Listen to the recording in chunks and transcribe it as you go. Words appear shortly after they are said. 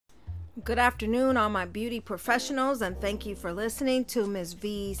Good afternoon, all my beauty professionals, and thank you for listening to Ms.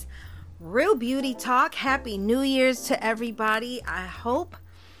 V's Real Beauty Talk. Happy New Year's to everybody. I hope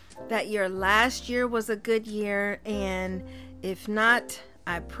that your last year was a good year, and if not,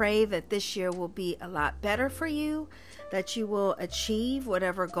 I pray that this year will be a lot better for you, that you will achieve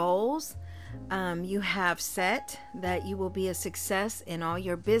whatever goals you have set, that you will be a success in all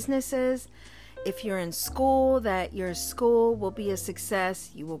your businesses. If you're in school, that your school will be a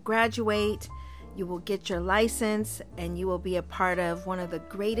success. You will graduate, you will get your license, and you will be a part of one of the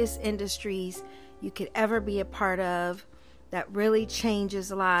greatest industries you could ever be a part of that really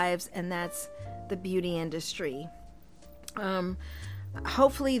changes lives, and that's the beauty industry.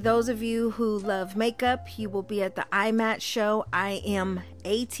 Hopefully those of you who love makeup, you will be at the IMAT show. I am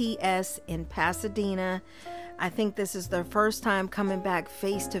ATS in Pasadena. I think this is their first time coming back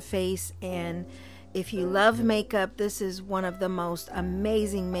face to face, and if you love makeup, this is one of the most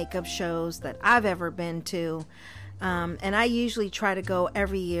amazing makeup shows that I've ever been to. And I usually try to go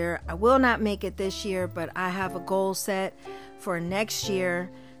every year. I will not make it this year, but I have a goal set for next year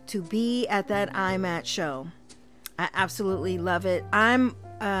to be at that IMAT show. I absolutely love it. I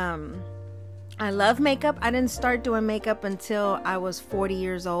love makeup. I didn't start doing makeup until I was 40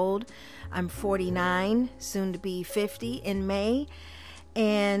 years old. I'm 49, soon to be 50 in May.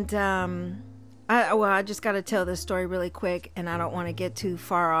 And I just got to tell this story really quick, and I don't want to get too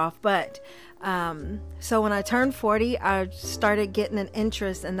far off. But so when I turned 40, I started getting an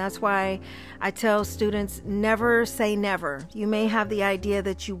interest, and that's why I tell students, never say never. You may have the idea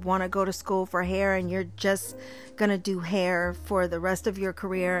that you want to go to school for hair, and you're just going to do hair for the rest of your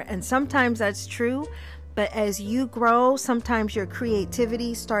career. And sometimes that's true. But as you grow, sometimes your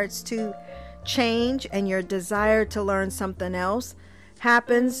creativity starts to change and your desire to learn something else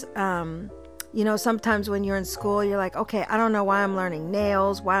happens. Sometimes when you're in school, you're like, okay, I don't know why I'm learning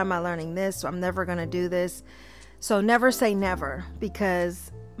nails. Why am I learning this? So I'm never going to do this. So never say never,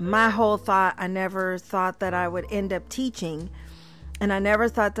 because my whole thought, I never thought that I would end up teaching. And I never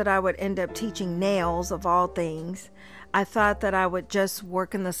thought that I would end up teaching nails, of all things. I thought that I would just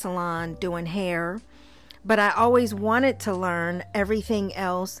work in the salon doing hair. But I always wanted to learn everything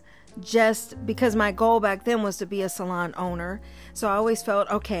else, just because my goal back then was to be a salon owner. So I always felt,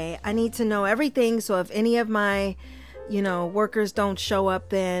 okay, I need to know everything. So if any of my, workers don't show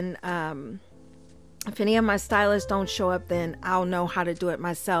up, then if any of my stylists don't show up, then I'll know how to do it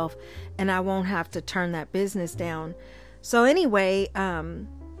myself, and I won't have to turn that business down. So anyway,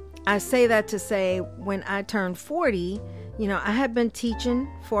 I say that to say, when I turned 40, I had been teaching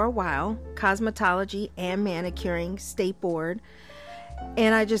for a while, cosmetology and manicuring, state board.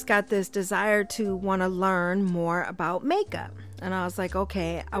 And I just got this desire to want to learn more about makeup. And I was like,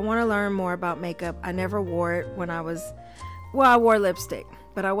 okay, I want to learn more about makeup. I never wore it when I wore lipstick,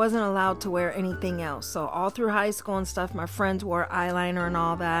 but I wasn't allowed to wear anything else. So all through high school and stuff, my friends wore eyeliner and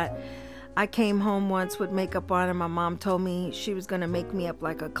all that. I came home once with makeup on, and my mom told me she was going to make me up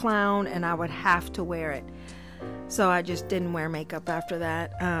like a clown and I would have to wear it. So I just didn't wear makeup after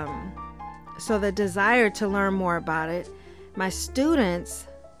that. So the desire to learn more about it, my students,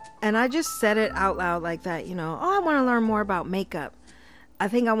 and I just said it out loud like that, oh, I want to learn more about makeup. I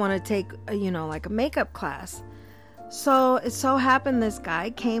think I want to take, like a makeup class. So it so happened this guy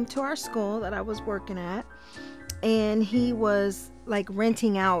came to our school that I was working at, and he was like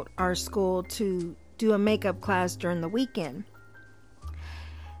renting out our school to do a makeup class during the weekend.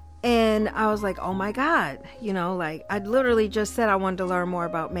 And I was like, oh my God, I literally just said I wanted to learn more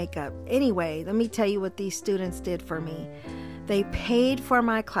about makeup. Anyway, let me tell you what these students did for me. They paid for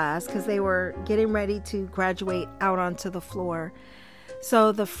my class because they were getting ready to graduate out onto the floor.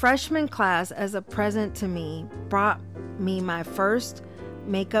 So the freshman class, as a present to me, brought me my first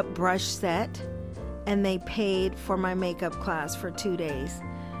makeup brush set, and they paid for my makeup class for 2 days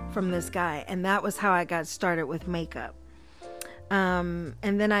from this guy. And that was how I got started with makeup.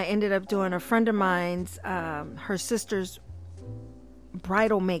 And then I ended up doing a friend of mine's, her sister's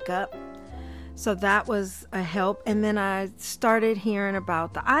bridal makeup. So that was a help. And then I started hearing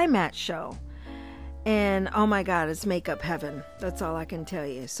about the IMAT show. And oh my God, it's makeup heaven. That's all I can tell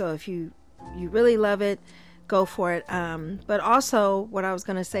you. So if you really love it, go for it. But also what I was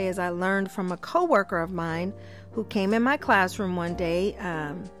going to say is I learned from a coworker of mine who came in my classroom one day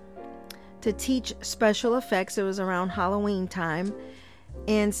to teach special effects. It was around Halloween time.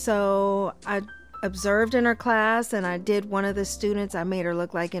 And so I observed in her class, and I did one of the students. I made her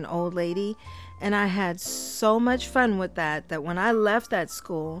look like an old lady. And I had so much fun with that when I left that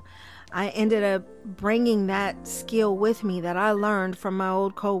school, I ended up bringing that skill with me that I learned from my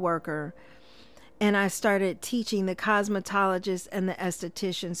old coworker. and I started teaching the cosmetologist and the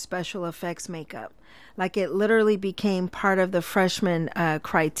esthetician special effects makeup. Like, it literally became part of the freshman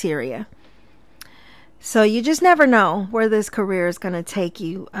criteria. So you just never know where this career is going to take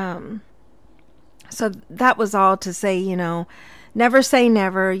you. So that was all to say, never say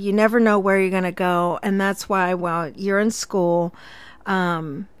never. You never know where you're going to go. And that's why while you're in school,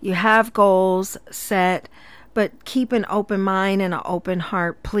 you have goals set, but keep an open mind and an open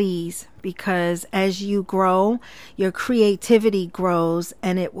heart, please, because as you grow, your creativity grows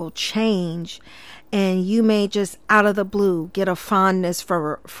and it will change. And you may just out of the blue get a fondness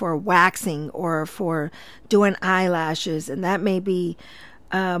for waxing or for doing eyelashes. And that may be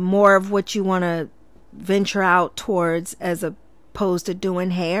more of what you want to venture out towards as opposed to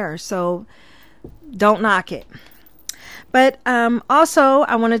doing hair. So don't knock it. But also,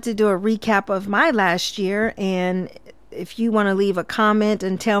 I wanted to do a recap of my last year. And if you want to leave a comment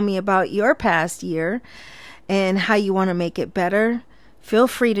and tell me about your past year and how you want to make it better, feel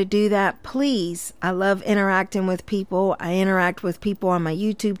free to do that, please. I love interacting with people. I interact with people on my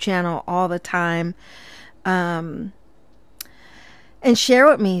YouTube channel all the time. And share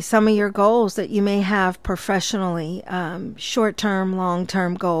with me some of your goals that you may have professionally, short-term,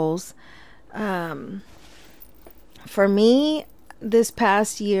 long-term goals. For me, this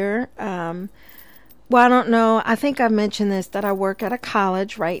past year, well, I don't know. I think I've mentioned this, that I work at a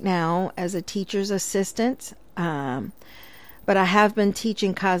college right now as a teacher's assistant. But I have been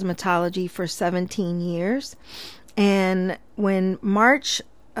teaching cosmetology for 17 years. And when March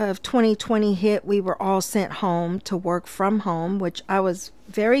of 2020 hit, we were all sent home to work from home, which I was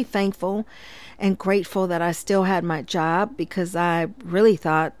very thankful and grateful that I still had my job, because I really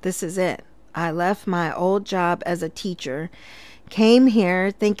thought, this is it. I left my old job as a teacher, came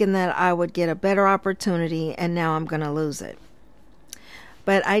here thinking that I would get a better opportunity, and now I'm going to lose it.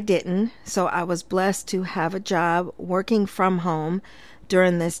 But I didn't, so I was blessed to have a job working from home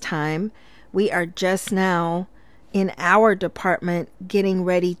during this time. We are just now in our department getting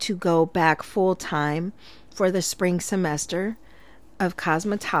ready to go back full time for the spring semester of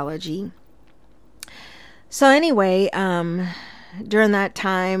cosmetology. So anyway, during that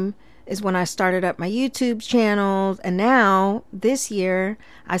time is when I started up my YouTube channels, and now this year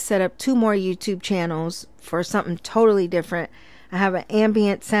I set up 2 more YouTube channels for something totally different. I have an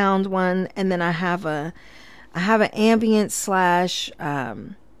ambient sound one, and then I have an ambient slash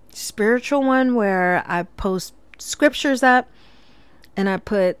spiritual one where I post scriptures up and I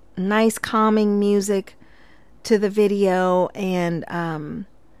put nice calming music to the video, and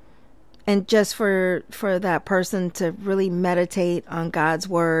just for that person to really meditate on God's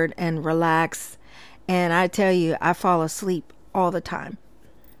word and relax. And I tell you, I fall asleep all the time.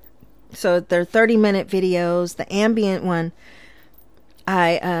 So they're 30-minute videos. The ambient one,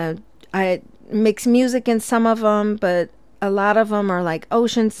 I mix music in some of them, but a lot of them are like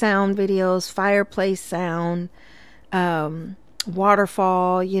ocean sound videos, fireplace sound,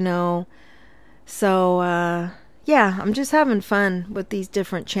 waterfall, So, yeah, I'm just having fun with these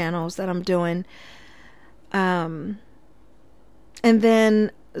different channels that I'm doing. And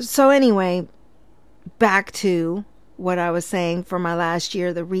then, so anyway, back to what I was saying for my last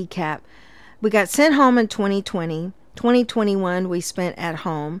year, the recap. We got sent home in 2020. 2021 we spent at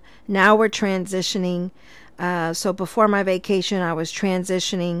home. Now we're transitioning. So before my vacation, I was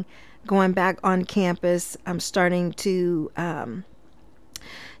transitioning, going back on campus. I'm starting to,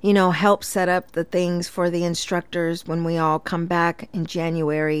 help set up the things for the instructors when we all come back in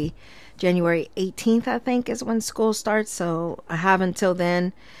January 18th, I think, is when school starts. So I have until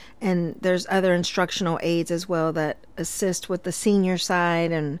then. And there's other instructional aides as well that assist with the senior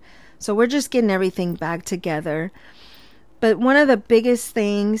side. And so we're just getting everything back together. But one of the biggest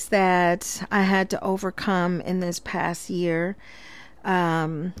things that I had to overcome in this past year,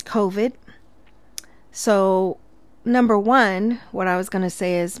 COVID. So number one, what I was going to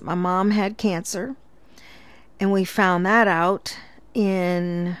say is my mom had cancer, and we found that out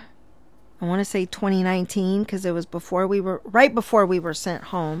in, I want to say 2019, because it was right before we were sent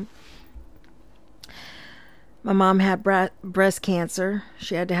home. My mom had breast cancer.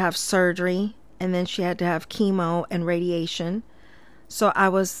 She had to have surgery, and then she had to have chemo and radiation. So I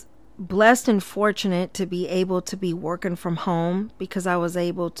was blessed and fortunate to be able to be working from home, because I was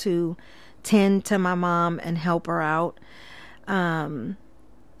able to tend to my mom and help her out, and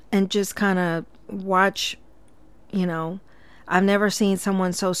just kind of watch, I've never seen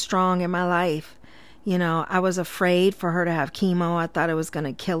someone so strong in my life. I was afraid for her to have chemo. I thought it was going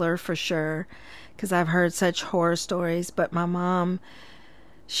to kill her for sure, because I've heard such horror stories. But my mom,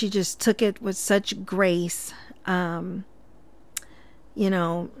 she just took it with such grace.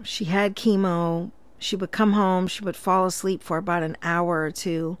 she had chemo. She would come home, she would fall asleep for about an hour or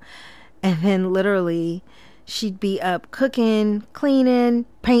two, and then literally she'd be up cooking, cleaning,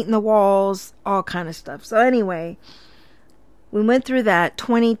 painting the walls, all kind of stuff. So anyway, we went through that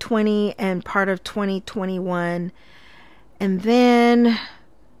 2020 and part of 2021, and then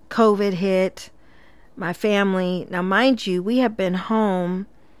COVID hit my family. Now, mind you, we have been home.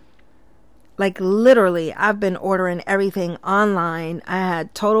 Like literally, I've been ordering everything online. I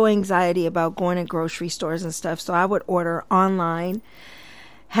had total anxiety about going to grocery stores and stuff, so I would order online.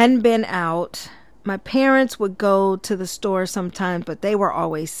 Hadn't been out. My parents would go to the store sometimes, but they were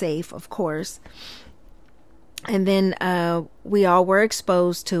always safe, of course. And then we all were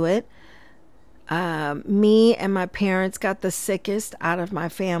exposed to it. Me and my parents got the sickest out of my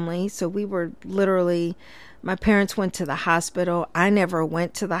family, so we were literally... My parents went to the hospital. I never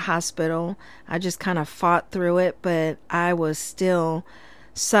went to the hospital. I just kind of fought through it, but I was still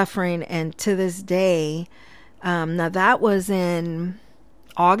suffering. And to this day, now that was in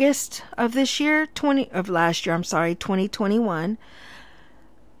August of this year, 2021.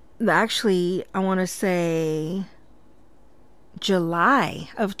 Actually, I want to say July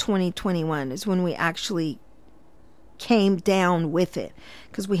of 2021 is when we actually came down with it,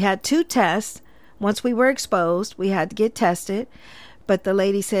 because we had 2 tests. Once we were exposed, we had to get tested. But the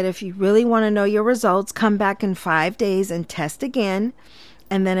lady said, if you really want to know your results, come back in 5 days and test again.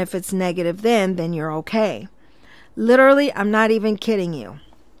 And then if it's negative then you're okay. Literally, I'm not even kidding you.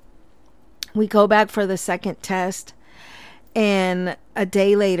 We go back for the second test. And a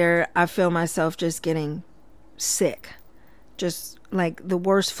day later, I feel myself just getting sick. Just like the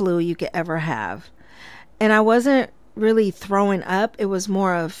worst flu you could ever have. And I wasn't really throwing up. It was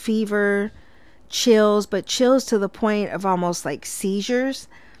more of fever, chills, but chills to the point of almost like seizures.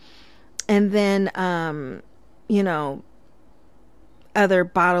 And then, other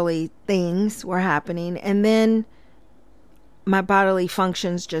bodily things were happening. And then my bodily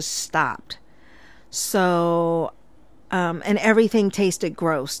functions just stopped. So, and everything tasted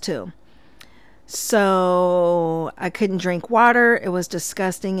gross too. So I couldn't drink water. It was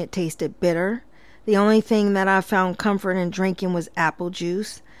disgusting. It tasted bitter. The only thing that I found comfort in drinking was apple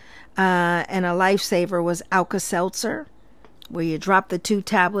juice. And a lifesaver was Alka-Seltzer, where you drop the 2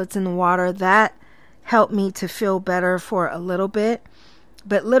 tablets in the water. That helped me to feel better for a little bit,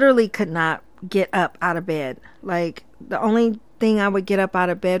 but literally could not get up out of bed. Like the only thing I would get up out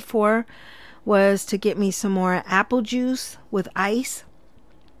of bed for was to get me some more apple juice with ice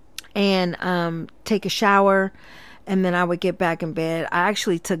and take a shower, and then I would get back in bed. I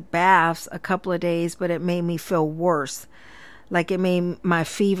actually took baths a couple of days, but it made me feel worse. Like it made my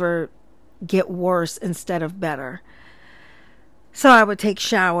fever get worse instead of better. So I would take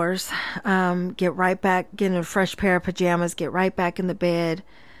showers, get right back, get in a fresh pair of pajamas, get right back in the bed.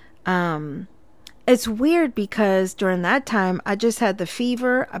 It's weird because during that time, I just had the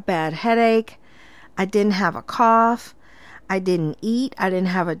fever, a bad headache. I didn't have a cough. I didn't eat. I didn't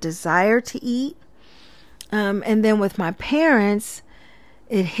have a desire to eat. And then with my parents,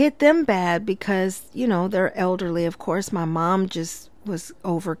 it hit them bad because, they're elderly, of course. My mom just was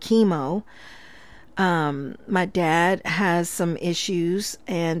over chemo. My dad has some issues,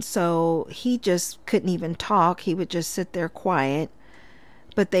 and so he just couldn't even talk. He would just sit there quiet.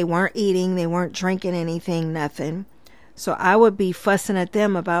 But they weren't eating, they weren't drinking anything, nothing. So I would be fussing at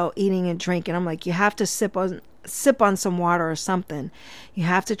them about eating and drinking. I'm like, you have to sip on some water or something. You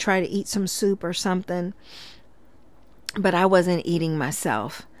have to try to eat some soup or something. But I wasn't eating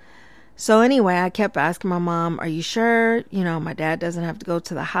myself. So anyway, I kept asking my mom, are you sure? My dad doesn't have to go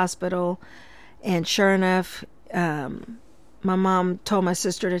to the hospital. And sure enough, my mom told my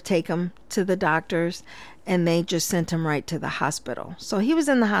sister to take him to the doctors, and they just sent him right to the hospital. So he was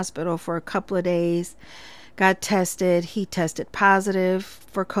in the hospital for a couple of days, got tested. He tested positive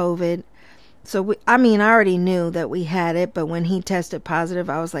for COVID. So, I already knew that we had it, but when he tested positive,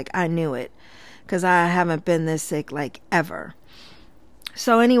 I was like, I knew it, because I haven't been this sick like ever.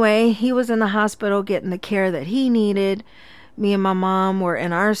 So anyway, he was in the hospital getting the care that he needed. Me and my mom were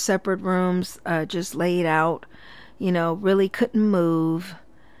in our separate rooms, just laid out, really couldn't move.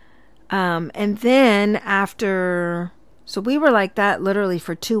 And then so we were like that literally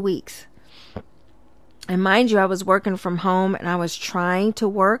for 2 weeks. And mind you, I was working from home, and I was trying to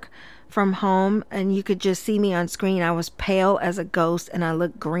work from home, and you could just see me on screen. I was pale as a ghost, and I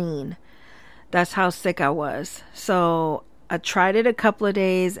looked green. That's how sick I was. So I tried it a couple of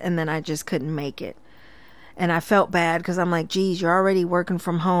days, and then I just couldn't make it. And I felt bad because I'm like, geez, you're already working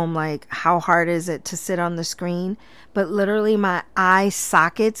from home. Like, how hard is it to sit on the screen? But literally my eye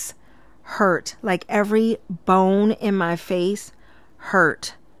sockets hurt. Like every bone in my face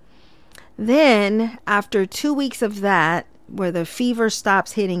hurt. Then after 2 weeks of that, where the fever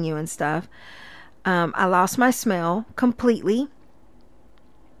stops hitting you and stuff, I lost my smell completely.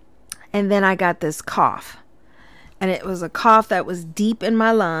 And then I got this cough. And it was a cough that was deep in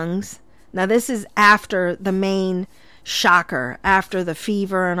my lungs. Now this is after the main shocker, after the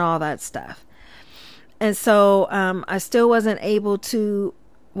fever and all that stuff. And so I still wasn't able to,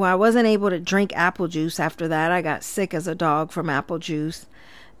 I wasn't able to drink apple juice after that. I got sick as a dog from apple juice.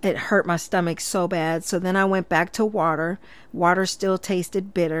 It hurt my stomach so bad. So then I went back to water. Water still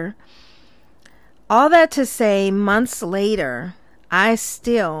tasted bitter. All that to say, months later, I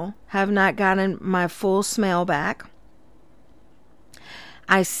still have not gotten my full smell back.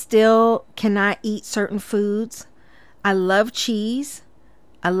 I still cannot eat certain foods. I love cheese.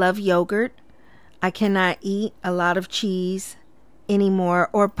 I love yogurt. I cannot eat a lot of cheese anymore.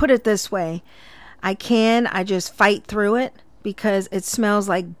 Or put it this way, I just fight through it because it smells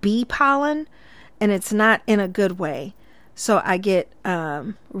like bee pollen and it's not in a good way. So I get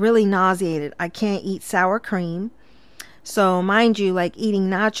really nauseated. I can't eat sour cream. So mind you, like eating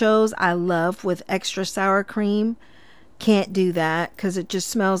nachos, I love with extra sour cream. Can't do that because it just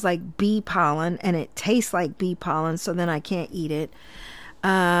smells like bee pollen and it tastes like bee pollen. So then I can't eat it.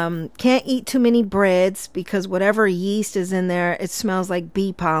 Can't eat too many breads because whatever yeast is in there, it smells like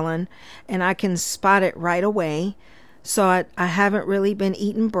bee pollen and I can spot it right away. So I haven't really been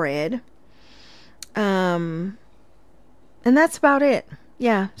eating bread. And that's about it.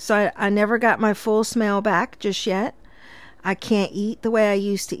 Yeah. So I never got my full smell back just yet. I can't eat the way I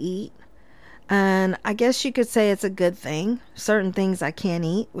used to eat. And I guess you could say it's a good thing. Certain things I can't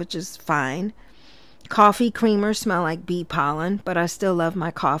eat, which is fine. Coffee creamers smell like bee pollen, but I still love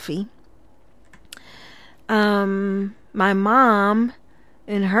my coffee. My mom,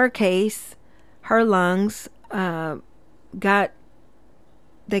 in her case, her lungs got,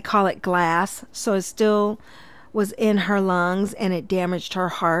 they call it glass. So it still was in her lungs and it damaged her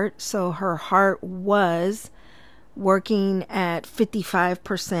heart. So her heart was working at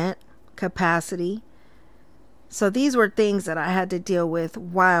 55% capacity. So these were things that I had to deal with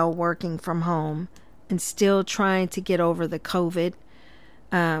while working from home and still trying to get over the COVID.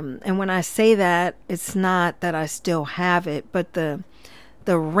 And when I say that, it's not that I still have it, but the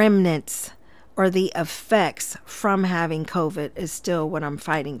remnants or the effects from having COVID is still what I'm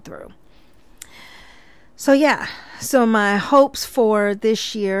fighting through. So yeah, so my hopes for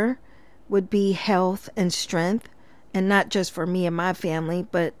this year would be health and strength. And not just for me and my family,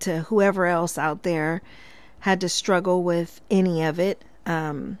 but to whoever else out there had to struggle with any of it.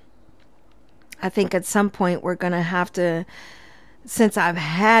 I think at some point we're going to have to, since I've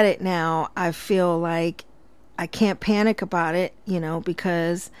had it now, I feel like I can't panic about it,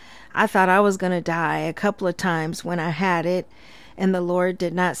 because I thought I was going to die a couple of times when I had it. And the Lord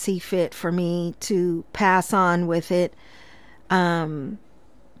did not see fit for me to pass on with it.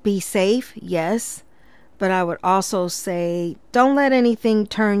 Be safe, yes. But I would also say, don't let anything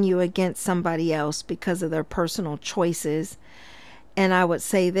turn you against somebody else because of their personal choices. And I would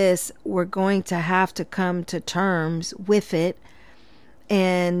say this, we're going to have to come to terms with it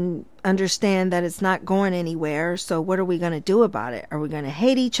and understand that it's not going anywhere. So what are we going to do about it? Are we going to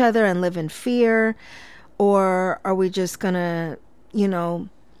hate each other and live in fear? Or are we just going to,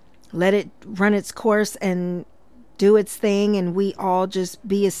 let it run its course and do its thing and we all just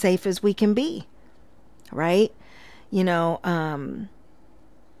be as safe as we can be? Right? I've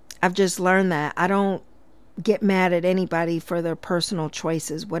just learned that I don't get mad at anybody for their personal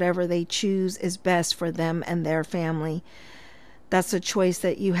choices. Whatever they choose is best for them and their family. That's a choice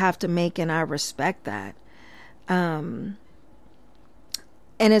that you have to make, and I respect that. And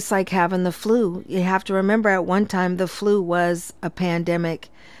it's like having the flu. You have to remember at one time the flu was a pandemic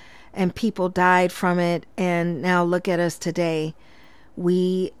and people died from it. And now look at us today.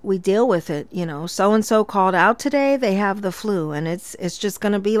 We deal with it, so-and-so called out today, they have the flu, and it's just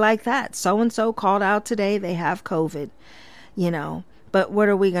going to be like that. So-and-so called out today, they have COVID, but what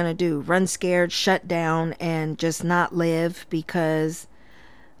are we going to do? Run scared, shut down, and just not live because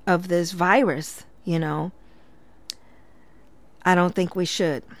of this virus, I don't think we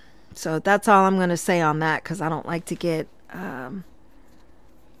should. So that's all I'm going to say on that, because I don't like to get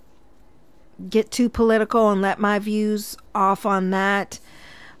too political and let my views off on that.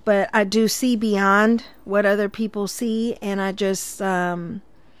 But I do see beyond what other people see, and I just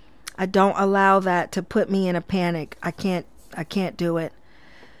I don't allow that to put me in a panic. I can't do it,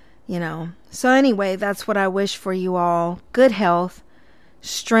 So anyway, that's what I wish for you all. Good health,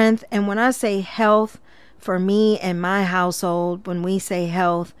 strength. And when I say health, for me and my household, when we say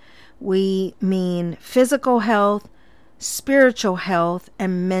health, we mean physical health, spiritual health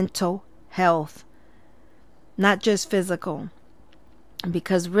and mental health, not just physical.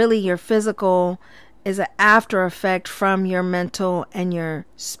 Because really your physical is an after effect from your mental and your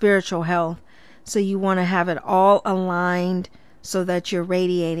spiritual health. So you want to have it all aligned so that you're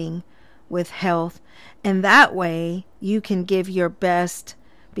radiating with health. And that way you can give your best,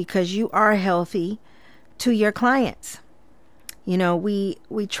 because you are healthy, to your clients. You know, we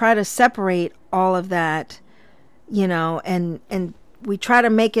try to separate all of that, you know, and we try to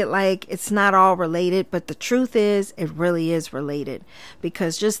make it like it's not all related, but the truth is it really is related.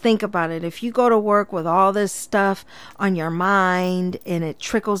 Because just think about it. If you go to work with all this stuff on your mind and it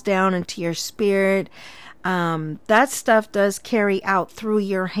trickles down into your spirit, that stuff does carry out through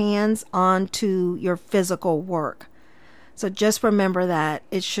your hands onto your physical work. So just remember that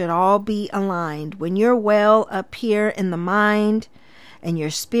it should all be aligned. When you're well up here in the mind and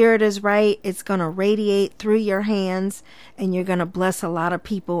your spirit is right, it's going to radiate through your hands, and you're going to bless a lot of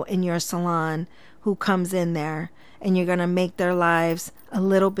people in your salon who comes in there, and you're going to make their lives a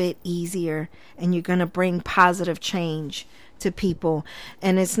little bit easier, and you're going to bring positive change to people.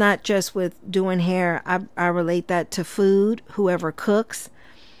 And it's not just with doing hair. I relate that to food. Whoever cooks,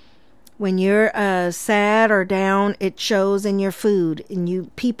 when you're sad or down, it shows in your food,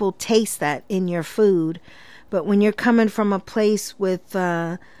 and people taste that in your food. But when you're coming from a place with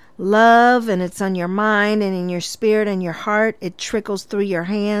love, and it's on your mind and in your spirit and your heart, it trickles through your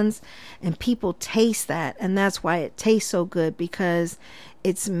hands, and people taste that. And that's why it tastes so good, because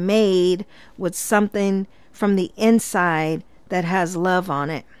it's made with something from the inside that has love on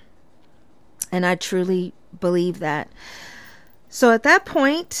it. And I truly believe that. So at that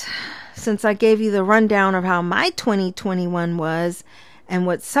point, since I gave you the rundown of how my 2021 was and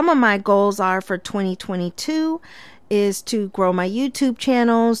what some of my goals are for 2022, is to grow my YouTube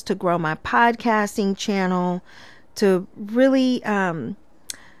channels, to grow my podcasting channel, to really,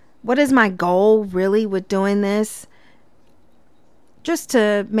 what is my goal really with doing this? Just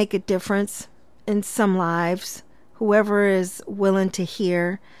to make a difference in some lives, whoever is willing to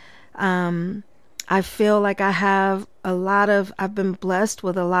hear. I feel like I've been blessed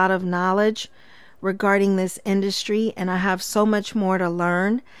with a lot of knowledge regarding this industry, and I have so much more to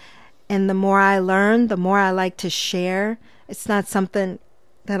learn. And the more I learn, the more I like to share. It's not something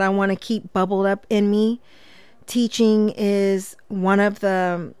that I want to keep bubbled up in me. Teaching is one of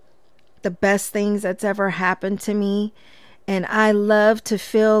the best things that's ever happened to me. And I love to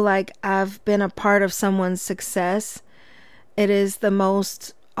feel like I've been a part of someone's success. It is the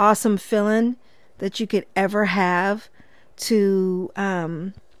most awesome feeling that you could ever have, to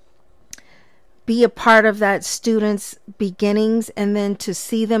be a part of that student's beginnings, and then to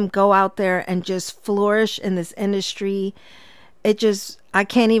see them go out there and just flourish in this industry. I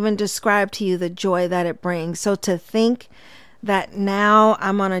can't even describe to you the joy that it brings. So to think that now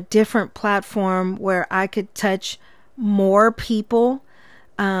I'm on a different platform where I could touch more people,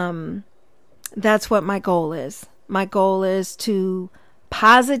 that's what my goal is. My goal is to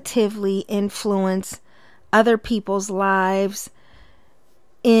positively influence other people's lives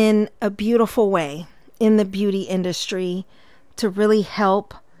in a beautiful way in the beauty industry, to really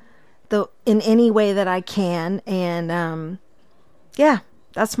help in any way that I can. And yeah,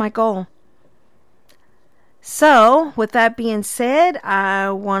 that's my goal. So with that being said, I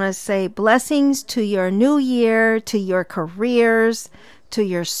want to say blessings to your new year, to your careers, to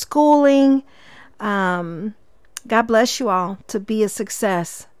your schooling. God bless you all to be a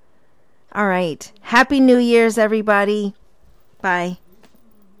success. All right. Happy New Year's, everybody. Bye.